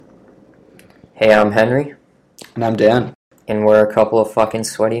Hey, I'm Henry. And I'm Dan. And we're a couple of fucking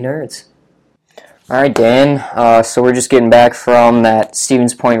sweaty nerds. Alright, Dan, so we're just getting back from that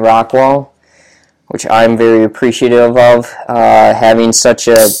Stevens Point rock wall, which I'm very appreciative of, having such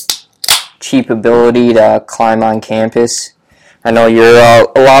a cheap ability to climb on campus. I know you're a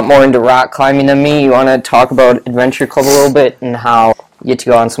lot more into rock climbing than me. You want to talk about Adventure Club a little bit and how you get to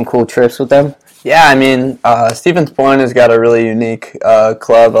go on some cool trips with them? Yeah, I mean, Stevens Point has got a really unique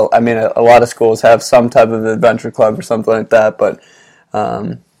club. I mean, a lot of schools have some type of adventure club or something like that, but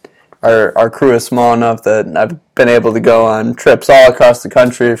our crew is small enough that I've been able to go on trips all across the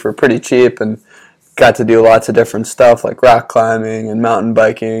country for pretty cheap and got to do lots of different stuff like rock climbing and mountain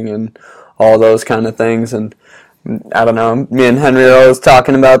biking and all those kind of things. And I don't know, me and Henry are always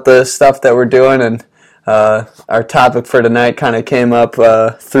talking about the stuff that we're doing, and our topic for tonight kind of came up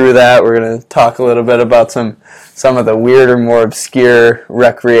through that. We're going to talk a little bit about some of the weirder, more obscure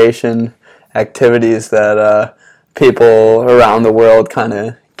recreation activities that people around the world kind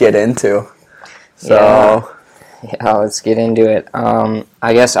of get into. So, yeah, let's get into it.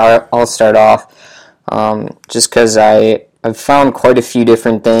 I guess I'll start off just because I've found quite a few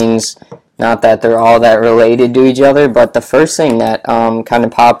different things. Not that they're all that related to each other, but the first thing that kind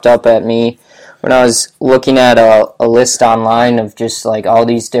of popped up at me when I was looking at a list online of just like all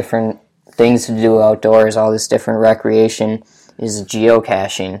these different things to do outdoors, all this different recreation, is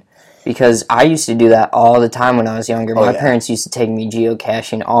geocaching. Because I used to do that all the time when I was younger. My parents used to take me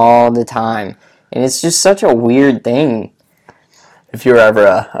geocaching all the time. And it's just such a weird thing. If you were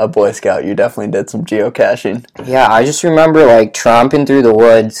ever a Boy Scout, you definitely did some geocaching. Yeah, I just remember like tromping through the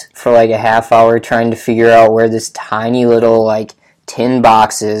woods for like a half hour trying to figure out where this tiny little like tin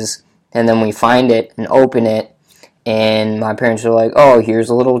box is. And then we find it and open it, and my parents were like, "Oh, here's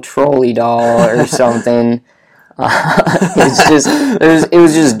a little trolley doll or something." It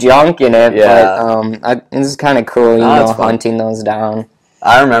was just junk in it, but it was kind of cool, hunting those down.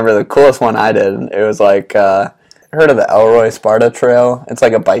 I remember the coolest one I did. It was like, heard of the Elroy Sparta Trail? It's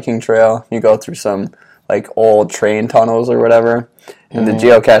like a biking trail. You go through some like old train tunnels or whatever. And the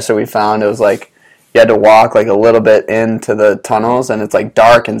geocache that we found, it was like, you had to walk like a little bit into the tunnels, and it's like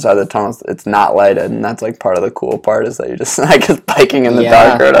dark inside the tunnels. It's not lighted, and that's like part of the cool part is that you're just I guess biking in the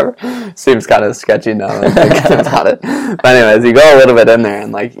dark or whatever. Seems kind of sketchy now that I'm thinking about it. But anyways, you go a little bit in there,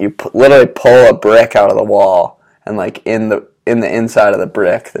 and like you literally pull a brick out of the wall, and like in the inside of the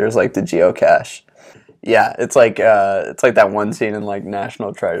brick, there's like the geocache. Yeah, it's like that one scene in like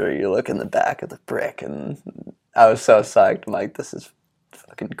National Treasure. You look in the back of the brick, and I was so psyched. I'm like, this is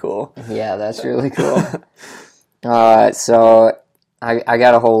fucking cool. Yeah, that's really cool. So I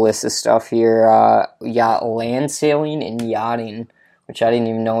got a whole list of stuff here. We got land sailing and yachting, which I didn't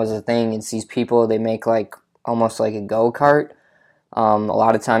even know was a thing. It's these people, they make like almost like a go-kart, a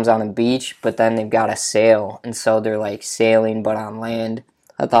lot of times on a beach, but then they've got a sail, and so they're like sailing but on land.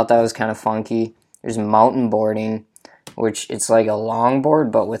 I thought that was kind of funky. There's mountain boarding, which it's like a longboard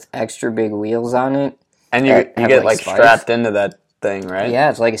but with extra big wheels on it. And you get like strapped into that thing, right?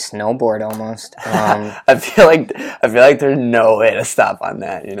 Yeah, it's like a snowboard almost. I feel like there's no way to stop on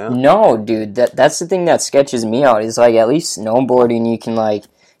that, you know? No, dude, that's the thing that sketches me out. Is like at least snowboarding you can like,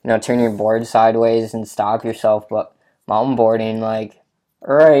 turn your board sideways and stop yourself, but mountain boarding, like,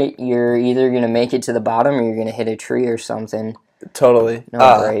 all right, you're either gonna make it to the bottom or you're gonna hit a tree or something. Totally.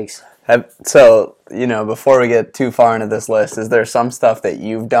 No brakes. So, before we get too far into this list, is there some stuff that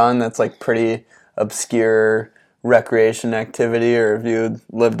you've done that's like pretty obscure recreation activity, or have you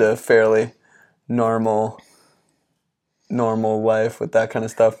lived a fairly normal life with that kind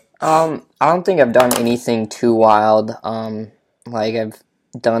of stuff? I don't think I've done anything too wild. Like I've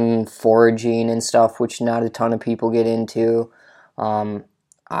done foraging and stuff, which not a ton of people get into.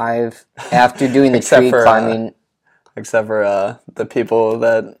 After doing the tree climbing, except for the people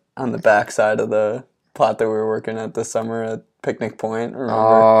that on the backside of the plot that we were working at this summer at Picnic Point. Remember?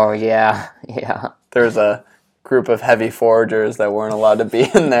 Oh yeah. There's a group of heavy foragers that weren't allowed to be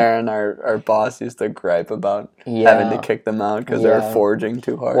in there, and our boss used to gripe about having to kick them out because they were foraging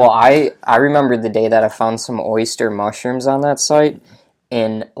too hard. Well, I remember the day that I found some oyster mushrooms on that site,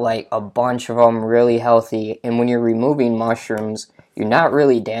 and like a bunch of them really healthy. And when you're removing mushrooms, you're not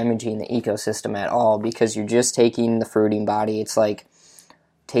really damaging the ecosystem at all because you're just taking the fruiting body. It's like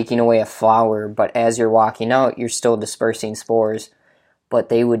taking away a flower, but as you're walking out, you're still dispersing spores. But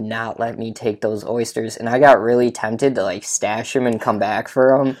they would not let me take those oysters, and I got really tempted to like stash them and come back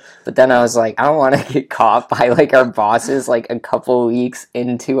for them. But then I was like, I don't want to get caught by like our bosses like a couple weeks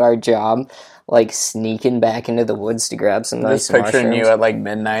into our job, like sneaking back into the woods to grab some nice mushrooms. Just picturing you at like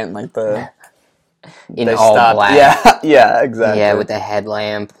midnight and like the in they all stopped. black. Yeah, yeah, exactly. Yeah, with the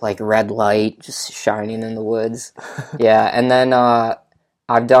headlamp, like red light, just shining in the woods. Yeah, and then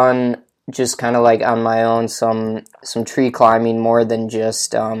I've done just kind of like on my own some tree climbing more than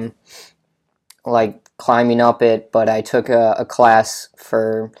just like climbing up it, but I took a class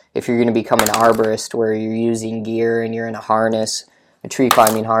for if you're going to become an arborist where you're using gear and you're in a harness, a tree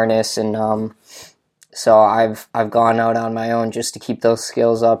climbing harness, and so I've gone out on my own just to keep those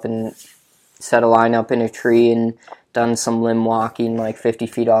skills up and set a line up in a tree and done some limb walking like 50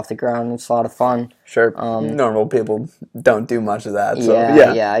 feet off the ground. It's a lot of fun. Sure, normal people don't do much of that. So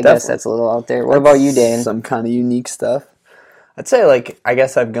Yeah, I guess that's a little out there. What about you, Dane? Some kind of unique stuff. I'd say, like, I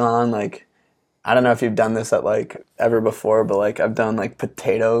guess I've gone, like, I don't know if you've done this at, like, ever before, but, like, I've done, like,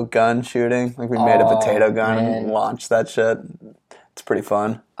 potato gun shooting. Like, we made a potato gun and launched that shit. It's pretty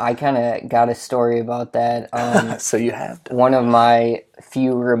fun. I kind of got a story about that. So you have to. One of my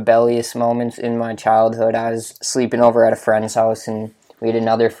few rebellious moments in my childhood, I was sleeping over at a friend's house, and we had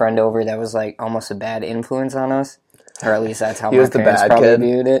another friend over that was, like, almost a bad influence on us. Or at least that's how my parents probably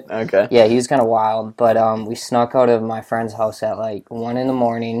viewed it. Okay. Yeah, he was kind of wild. But we snuck out of my friend's house at, like, 1 in the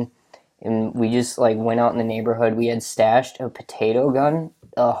morning. And we just, like, went out in the neighborhood. We had stashed a potato gun.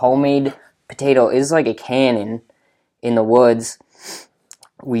 A homemade potato is like a cannon in the woods.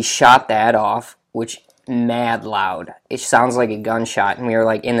 We shot that off, which mad loud. It sounds like a gunshot. And we were,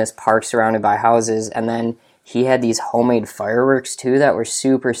 like, in this park surrounded by houses. And then he had these homemade fireworks, too, that were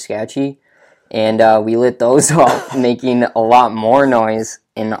super sketchy. And we lit those off, making a lot more noise.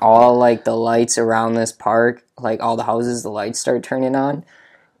 And all, like, the lights around this park, like, all the houses, the lights start turning on.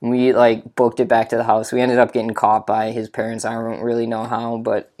 We, like, booked it back to the house. We ended up getting caught by his parents. I don't really know how,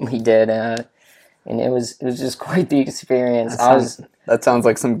 but we did. And it was just quite the experience. That sounds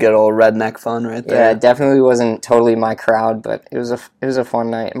like some good old redneck fun right there. Yeah, it definitely wasn't totally my crowd, but it was a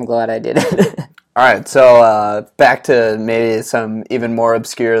fun night. I'm glad I did it. All right, so back to maybe some even more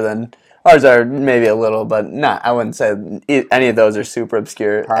obscure than ours are, maybe a little, but not. I wouldn't say any of those are super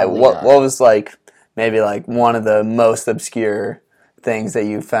obscure. What was, like, maybe, like, one of the most obscure things that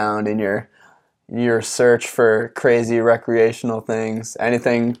you found in your search for crazy recreational things?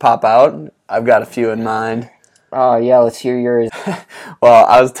 Anything pop out? I've got a few in mind. Oh, yeah, let's hear yours. Well,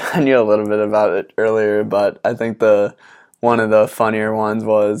 I was telling you a little bit about it earlier, but I think one of the funnier ones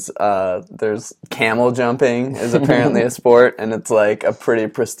was there's camel jumping is apparently a sport, and it's, like, a pretty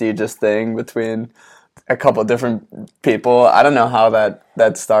prestigious thing between a couple different people. I don't know how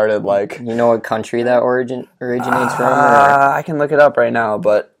that started. Like, you know what country that originates from? I can look it up right now,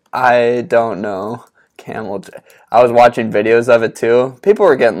 but I don't know. I was watching videos of it too. People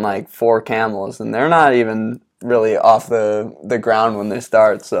were getting, like, 4 camels, and they're not even really off the ground when they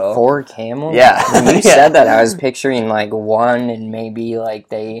start. So 4 camels? Yeah. When you said that, I was picturing, like, one, and maybe, like,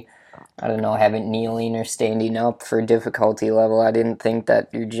 they, I don't know, have it kneeling or standing up for difficulty level. I didn't think that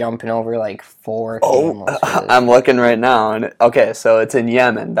you're jumping over, like, 4 camels. I'm looking right now, and okay, so it's in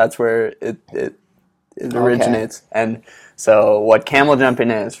Yemen. That's where it originates. And so what camel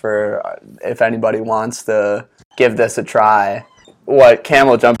jumping is, for if anybody wants to give this a try, what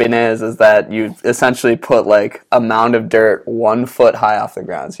camel jumping is that you essentially put, like, a mound of dirt 1 foot high off the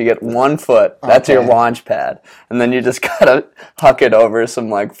ground. So you get 1 foot, that's your launch pad, and then you just gotta huck it over some,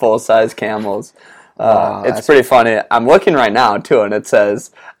 like, full-size camels. It's pretty funny. I'm looking right now too, and it says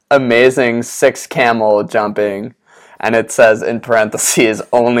amazing 6 camel jumping, and it says in parentheses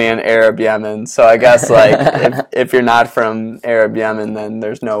only in Arab Yemen. So I guess, like, if you're not from Arab Yemen, then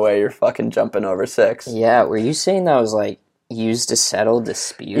there's no way you're fucking jumping over 6. Yeah, were you saying that was, like, used to settle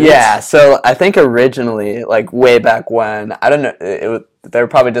disputes? Yeah, so I think originally, like, way back when, I don't know, they were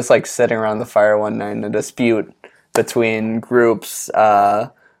probably just, like, sitting around the fire one night, and a dispute between groups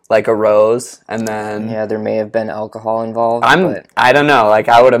like arose, and then there may have been alcohol involved. I don't know, like,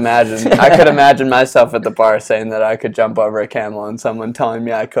 I could imagine myself at the bar saying that I could jump over a camel, and someone telling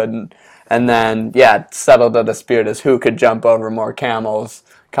me I couldn't, and then settled the dispute as who could jump over more camels.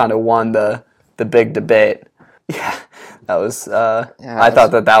 Kind of won the big debate. Yeah, that was. I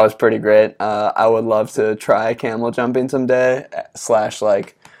thought that was pretty great. I would love to try camel jumping someday. /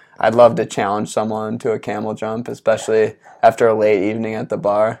 like, I'd love to challenge someone to a camel jump, especially after a late evening at the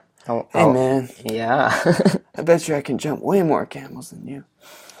bar. Hey, man. Yeah. I bet you I can jump way more camels than you.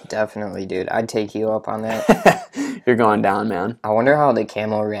 Definitely, dude. I'd take you up on that. You're going down, man. I wonder how the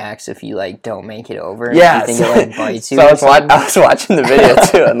camel reacts if you, like, don't make it over. Yeah. Do you think it, like, bites you? So I was watching the video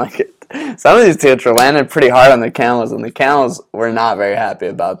too, and, like, some of these dudes were landing pretty hard on the camels, and the camels were not very happy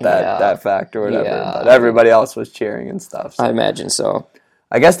about that fact or whatever. Yeah. But everybody else was cheering and stuff. So. I imagine so.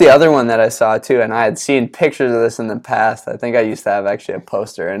 I guess the other one that I saw too, and I had seen pictures of this in the past. I think I used to have actually a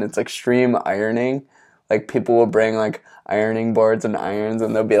poster, and it's extreme ironing. Like people will bring like ironing boards and irons,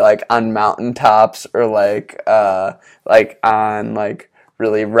 and they'll be like on mountaintops or like on like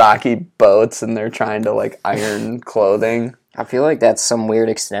really rocky boats, and they're trying to like iron clothing. I feel like that's some weird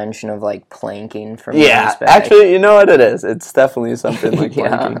extension of like planking from Yeah, actually, you know what it is? It's definitely something like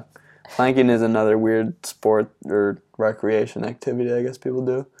planking. Planking is another weird sport or recreation activity, I guess people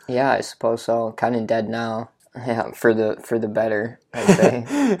do. Yeah, I suppose so. Kind of dead now. Yeah, for the better, I'd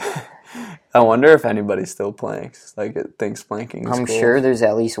say. I wonder if anybody still planks. Like, thinks planking is I'm cool. sure there's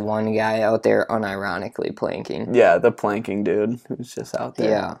at least one guy out there unironically planking. Yeah, the planking dude who's just out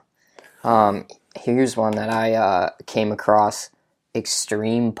there. Yeah. Here's one that I came across.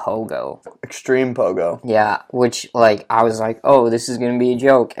 Extreme Pogo. Extreme Pogo. Yeah, which, like, I was like, oh, this is going to be a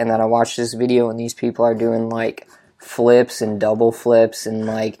joke. And then I watched this video, and these people are doing, like, flips and double flips. And,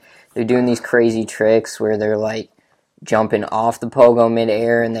 like, they're doing these crazy tricks where they're, like, jumping off the Pogo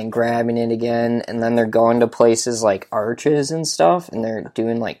midair and then grabbing it again. And then they're going to places like arches and stuff. And they're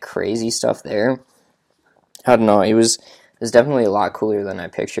doing, like, crazy stuff there. I don't know. It was definitely a lot cooler than I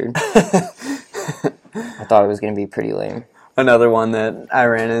pictured. I thought it was going to be pretty lame. Another one that I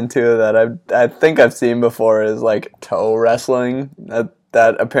ran into that I think I've seen before is like toe wrestling.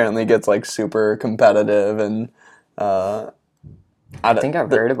 That apparently gets like super competitive, and I think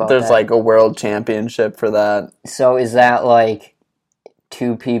I've heard about there's that. like a world championship for that. So is that like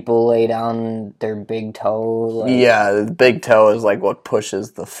two people lay down their big toe? Like... Yeah, the big toe is like what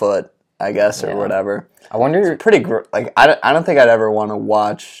pushes the foot, I guess, or whatever. I wonder. It's pretty like I don't think I'd ever want to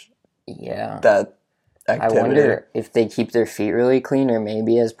watch. Yeah. That activity. I wonder if they keep their feet really clean, or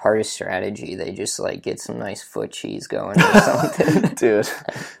maybe as part of strategy they just like get some nice foot cheese going or something. Dude,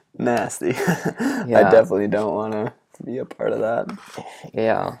 nasty. Yeah. I definitely don't want to be a part of that.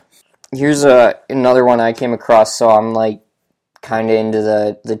 Yeah. Here's another one I came across. So I'm like kind of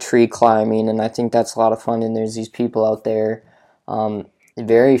into the tree climbing, and I think that's a lot of fun. And there's these people out there,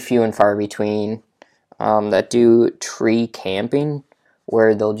 very few and far between, that do tree camping,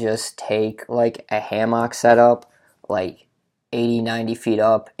 where they'll just take like a hammock setup, like 80, 90 feet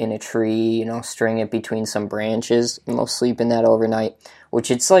up in a tree, string it between some branches, and they'll sleep in that overnight, which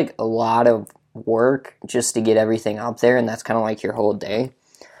it's like a lot of work just to get everything up there, and that's kind of like your whole day.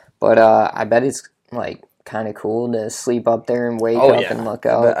 But I bet it's like kind of cool to sleep up there and wake up and look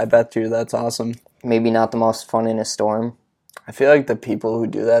out. I bet you that's awesome. Maybe not the most fun in a storm. I feel like the people who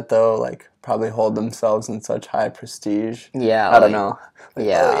do that though, like, probably hold themselves in such high prestige. Yeah. I don't know. Like,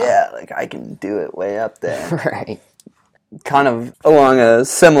 yeah. Oh yeah, like I can do it way up there. Right. Kind of along a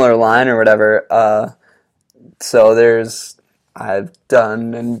similar line or whatever. So I've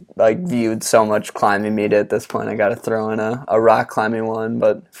done and like viewed so much climbing media at this point. I got to throw in a rock climbing one.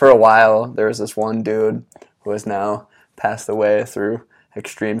 But for a while, there was this one dude who has now passed away through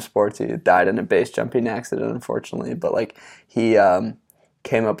extreme sports. He died in a base jumping accident, unfortunately. But like he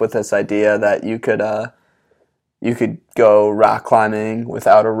came up with this idea that you could go rock climbing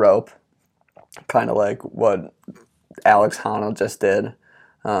without a rope, kind of like what Alex Honnold just did.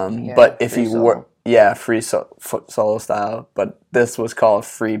 But if you were free solo style, but this was called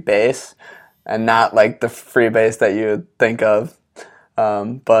free base, and not like the free base that you would think of.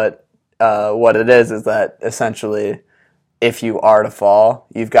 But what it is that essentially, if you are to fall,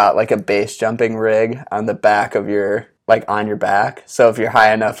 you've got like a base jumping rig on the back of on your back. So if you're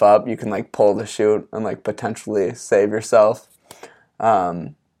high enough up, you can like pull the chute and like potentially save yourself.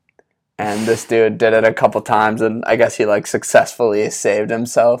 And this dude did it a couple times, and I guess he like successfully saved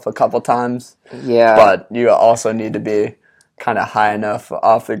himself a couple times. Yeah. But you also need to be kind of high enough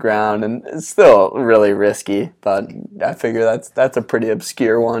off the ground, and it's still really risky. But I figure that's a pretty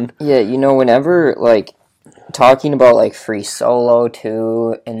obscure one. Yeah, whenever like talking about like free solo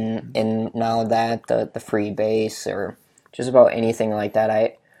too, and now that the free base or just about anything like that,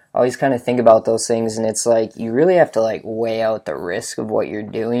 I always kind of think about those things, and it's like you really have to like weigh out the risk of what you're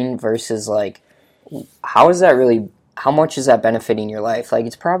doing versus like how much is that benefiting your life? Like,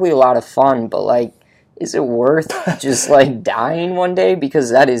 it's probably a lot of fun, but like, is it worth just like dying one day? Because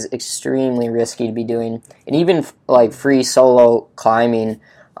that is extremely risky to be doing. And even like free solo climbing,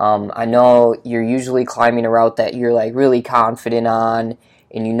 I know you're usually climbing a route that you're like really confident on,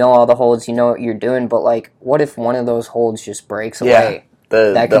 and you know all the holds, you know what you're doing, but like, what if one of those holds just breaks away?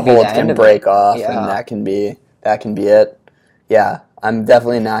 The holds can break off, and that can be it. Yeah, I'm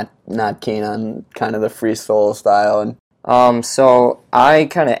definitely not keen on kind of the free solo style. And so I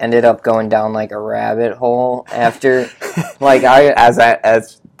kind of ended up going down like a rabbit hole after, like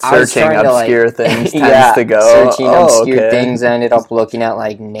as searching obscure things tends yeah, to go. Searching obscure things. I ended up looking at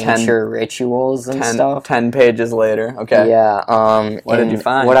like nature rituals and stuff. 10 pages later. Okay. Yeah. What did you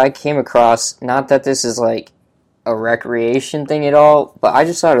find? What I came across, not that this is like a recreation thing at all, but I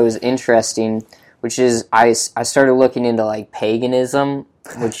just thought it was interesting, which is I started looking into like paganism,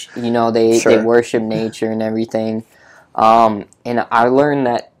 which, you know, they worship nature and everything. And I learned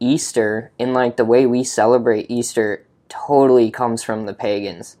that Easter, in like the way we celebrate Easter, totally comes from the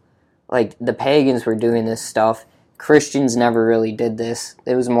pagans. Like, the pagans were doing this stuff. Christians never really did this.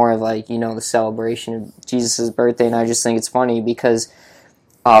 It was more of like, you know, the celebration of Jesus' birthday, and I just think it's funny because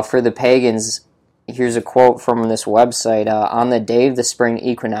for the pagans, here's a quote from this website. On the day of the spring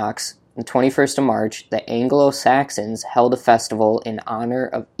equinox, the 21st of March, the Anglo-Saxons held a festival in honor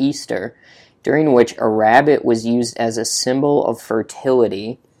of Easter, during which a rabbit was used as a symbol of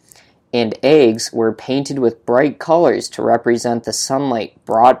fertility, and eggs were painted with bright colors to represent the sunlight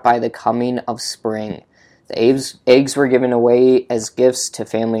brought by the coming of spring. The eggs were given away as gifts to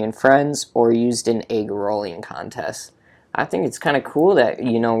family and friends or used in egg rolling contests. I think it's kind of cool that,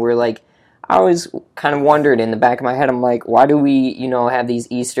 you know, we're like, I always kind of wondered in the back of my head, I'm like, why do we, you know, have these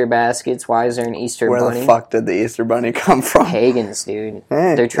Easter baskets? Why is there an Easter bunny? Where the fuck did the Easter bunny come from? Pagans, dude.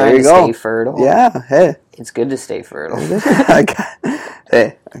 Hey, they're trying to stay fertile. Yeah, hey. It's good to stay fertile.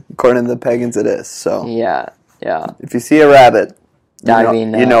 Hey, according to the pagans it is, so. Yeah. If you see a rabbit, you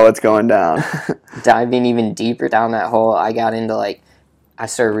know what's going down. Diving even deeper down that hole, I got into like, I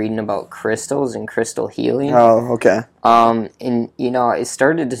started reading about crystals and crystal healing. Oh, okay. And you know, it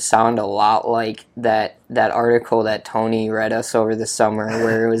started to sound a lot like that article that Tony read us over the summer,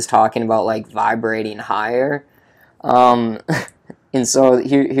 where it was talking about like vibrating higher. And so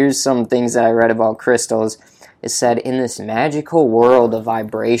here's some things that I read about crystals. It said, in this magical world of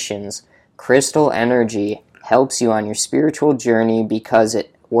vibrations, crystal energy helps you on your spiritual journey because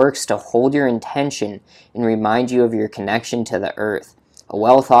it works to hold your intention and remind you of your connection to the earth. A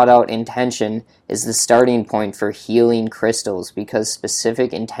well-thought-out intention is the starting point for healing crystals because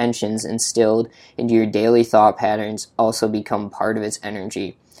specific intentions instilled into your daily thought patterns also become part of its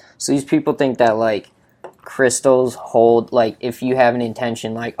energy. So these people think that, like, crystals hold, like, if you have an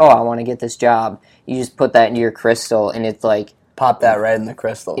intention, like, oh, I want to get this job, you just put that into your crystal, and it's like... Pop that right in the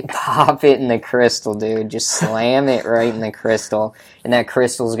crystal. Pop it in the crystal, dude. Just slam it right in the crystal, and that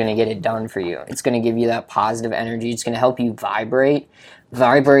crystal's going to get it done for you. It's going to give you that positive energy. It's going to help you vibrate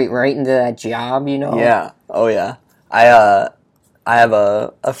right into that job, you know? Yeah. Oh, yeah. I have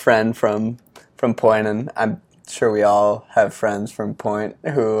a friend from Point, and I'm sure we all have friends from Point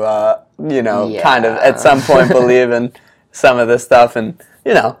who, kind of at some point believe in some of this stuff, and,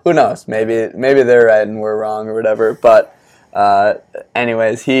 you know, who knows? Maybe they're right and we're wrong or whatever, but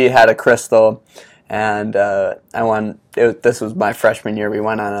anyways, he had a crystal, and this was my freshman year. We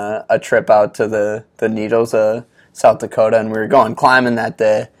went on a trip out to the Needles, South Dakota, and we were going climbing that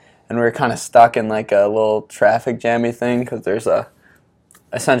day, and we were kind of stuck in like a little traffic jammy thing because there's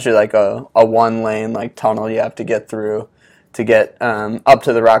essentially like a one lane like tunnel you have to get through to get up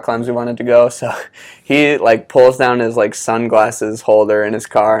to the rock climbs we wanted to go. So he like pulls down his like sunglasses holder in his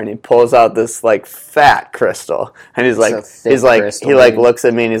car, and he pulls out this like fat crystal, and he looks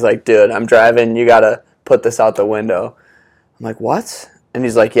at me and he's like, dude, I'm driving, you gotta put this out the window. I'm like, what? And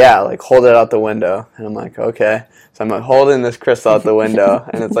he's like, yeah, like hold it out the window. And I'm like, okay. So I'm like holding this crystal out the window,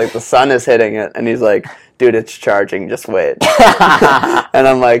 and it's like the sun is hitting it, and he's like, dude, it's charging, just wait. And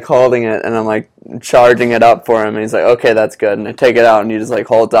I'm like holding it, and I'm like charging it up for him, and he's like, okay, that's good. And I take it out, and he just like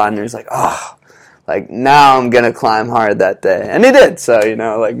holds on, and he's like, oh, like now I'm gonna climb hard that day. And he did. So, you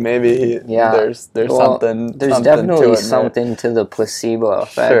know, like maybe there's something. There's something definitely to it, something to the placebo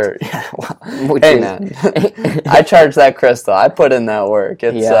effect. Sure. Yeah. Well, hey man, I charged that crystal. I put in that work.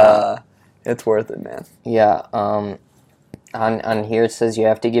 It's worth it, man. Yeah. On here it says you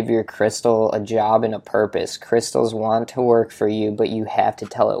have to give your crystal a job and a purpose. Crystals want to work for you, but you have to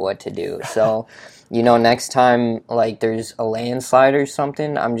tell it what to do. So, you know, next time like there's a landslide or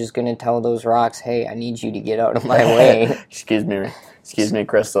something, I'm just gonna tell those rocks, hey, I need you to get out of my way. Excuse me,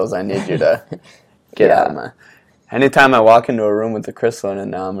 crystals. I need you to get out of my. Anytime I walk into a room with a crystal in it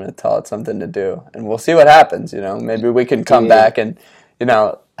now, I'm gonna tell it something to do, and we'll see what happens. You know, maybe we can come back and, you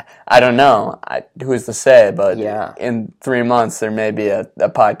know. I don't know. Who's to say? But in 3 months, there may be a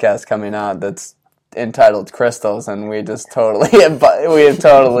podcast coming out that's entitled "Crystals," and we just totally, you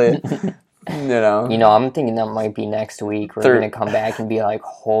know. You know, I'm thinking that might be next week. We're gonna come back and be like,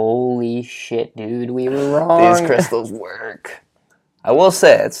 "Holy shit, dude, we were wrong. These crystals work." I will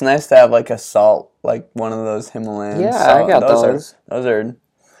say, it's nice to have like a salt, like one of those Himalayan. Yeah, salt. I got those. Those are.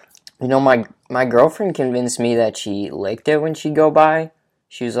 You know, my girlfriend convinced me that she licked it when she'd go by.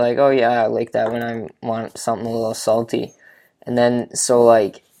 she was like, oh yeah, I like that when I want something a little salty. And then, so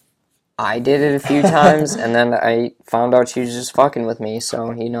like, I did it a few times, and then I found out she was just fucking with me, so,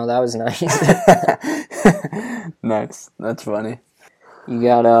 that was nice. Nice. That's funny. You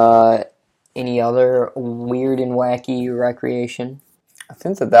got, any other weird and wacky recreation? I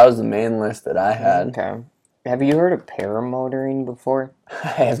think that was the main list that I had. Okay. Have you heard of paramotoring before?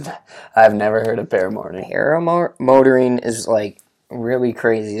 I've never heard of paramotoring. Paramotoring is, like, really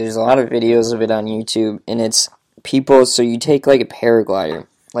crazy. There's a lot of videos of it on YouTube, and it's people, so you take, like, a paraglider.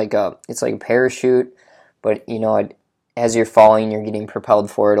 It's like a parachute, but, as you're falling, you're getting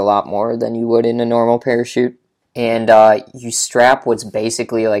propelled forward a lot more than you would in a normal parachute. And you strap what's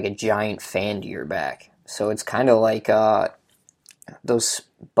basically like a giant fan to your back. So it's kind of like those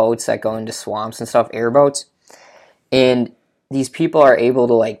boats that go into swamps and stuff, airboats. And these people are able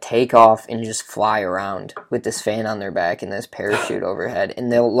to like take off and just fly around with this fan on their back and this parachute overhead.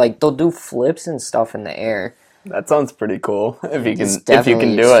 And they'll do flips and stuff in the air. That sounds pretty cool. If you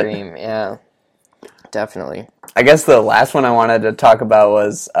can do extreme. It. Yeah, definitely. I guess the last one I wanted to talk about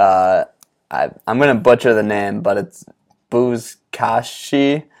was I'm gonna butcher the name, but it's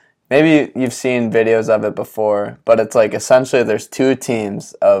Buzkashi. Maybe you've seen videos of it before, but it's like essentially there's two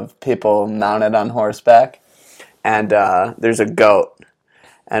teams of people mounted on horseback, and there's a goat.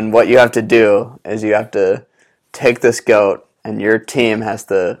 And what you have to do is you have to take this goat, and your team has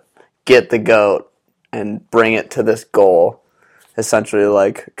to get the goat and bring it to this goal. Essentially,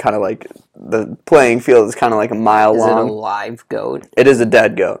 like, kind of like the playing field is kind of like a mile long. Is it a live goat? It is a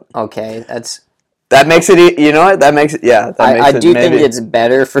dead goat. Okay, that makes it. You know what? That makes it. Yeah, I do think it's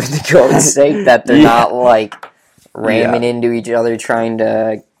better for the goat's sake that they're not like ramming into each other trying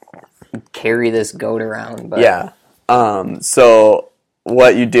to carry this goat around. But yeah. So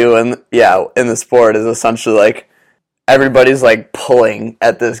what you do in the sport is essentially like everybody's like pulling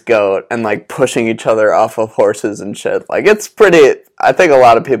at this goat and like pushing each other off of horses and shit. Like it's pretty. I think a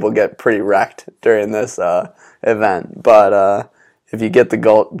lot of people get pretty wrecked during this event. But if you get the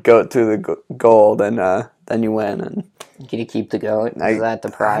goat through the goal, then you win. And you get to keep the goat. Is that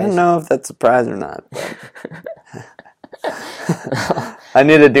the prize? I don't know if that's a prize or not. I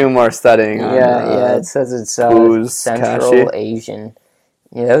need to do more studying. Yeah. It says it's Central Asian.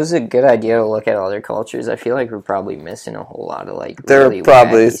 Yeah, that was a good idea to look at other cultures. I feel like we're probably missing a whole lot of like there really are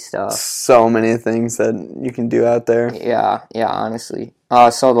probably stuff. So many things that you can do out there. Yeah, honestly.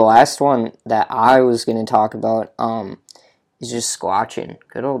 So the last one that I was going to talk about is just squatching.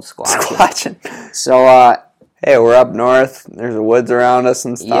 Good old squatching. So hey, we're up north. There's woods around us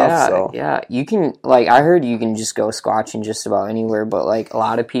and stuff. Yeah. You can I heard you can just go squatching just about anywhere, but like a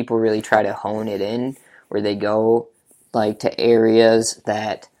lot of people really try to hone it in where they go like to areas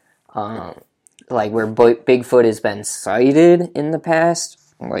that like where Bigfoot has been sighted in the past,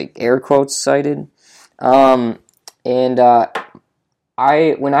 like air quotes sighted. When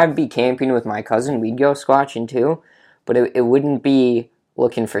I'd be camping with my cousin, we'd go squatching too, but it wouldn't be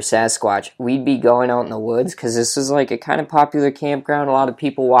looking for Sasquatch. We'd be going out in the woods because this is like a kind of popular campground. A lot of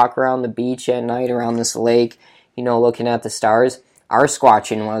people walk around the beach at night around this lake, looking at the stars. Our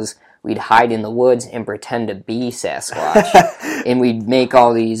squatching was we'd hide in the woods and pretend to be Sasquatch. And we'd make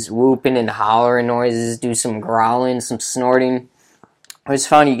all these whooping and hollering noises, do some growling, some snorting. I just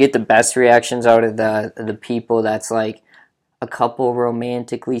found you get the best reactions out of the people that's like a couple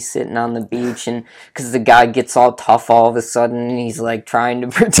romantically sitting on the beach, and because the guy gets all tough all of a sudden and he's like trying to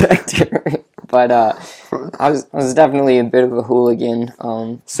protect her. But I was definitely a bit of a hooligan.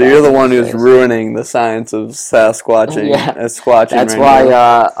 So you're the one who's ruining the science of Sasquatching. Yeah, Squatching. That's why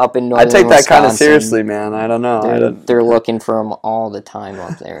up in northern I take that Wisconsin, kind of seriously, man. I don't know. They're looking for them all the time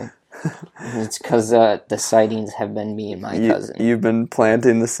up there. It's because the sightings have been me and my cousin. You've been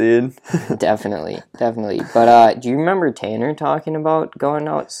planting the seed? Definitely. But do you remember Tanner talking about going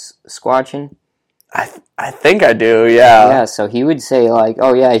out squatching? I think I do, yeah. Yeah, so he would say, like,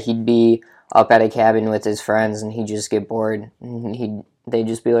 oh yeah, he'd be up at a cabin with his friends and he'd just get bored. And they'd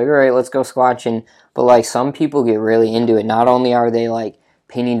just be like, all right, let's go squatching. But, like, some people get really into it. Not only are they, like,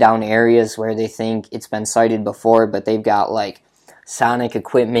 pinning down areas where they think it's been sighted before, but they've got, like, sonic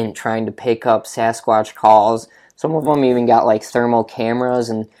equipment trying to pick up Sasquatch calls. Some of them even got like thermal cameras,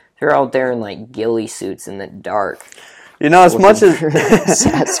 and they're out there in like ghillie suits in the dark. As much as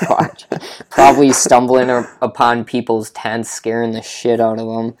Sasquatch, probably stumbling upon people's tents, scaring the shit out of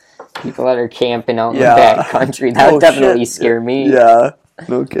them. People that are camping out in the back country, that would definitely scare me. Yeah,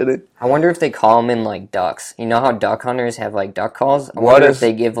 no kidding. I wonder if they call them in like ducks. You know how duck hunters have like duck calls? I wonder if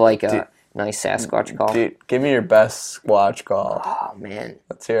they give like a nice Sasquatch call. Dude, give me your best Squatch call. Oh, man.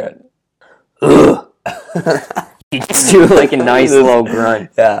 Let's hear it. do like a nice low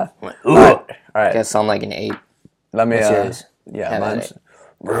grunt. Yeah. Like, All right. I guess sound like an ape. Let me. What's yours? Yeah, Have at mine's.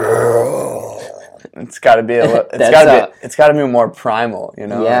 It's got to be it's got to be more primal, you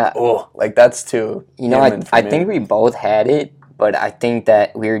know. Yeah. Like that's too. You know, I think we both had it, but I think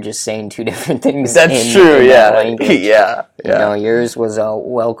that we were just saying two different things. That's true. In Yeah. that language. Yeah. You know, yours was a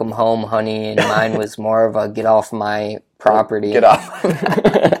welcome home, honey, and mine was more of a get off my property. Get off.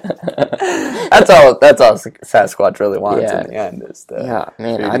 That's all Sasquatch really wants in the end is to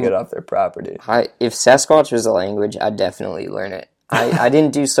get off their property. If Sasquatch was a language, I'd definitely learn it. I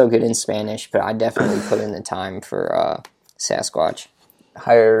didn't do so good in Spanish, but I definitely put in the time for Sasquatch.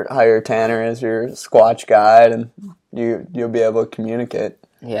 Hire Tanner as your Squatch guide, and you'll be able to communicate.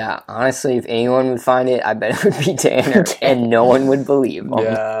 Yeah, honestly, if anyone would find it, I bet it would be Tanner, and no one would believe him.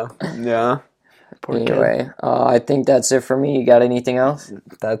 Yeah. Anyway, I think that's it for me. You got anything else?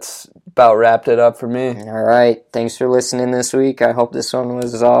 That's about wrapped it up for me. All right. Thanks for listening this week. I hope this one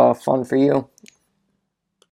was fun for you.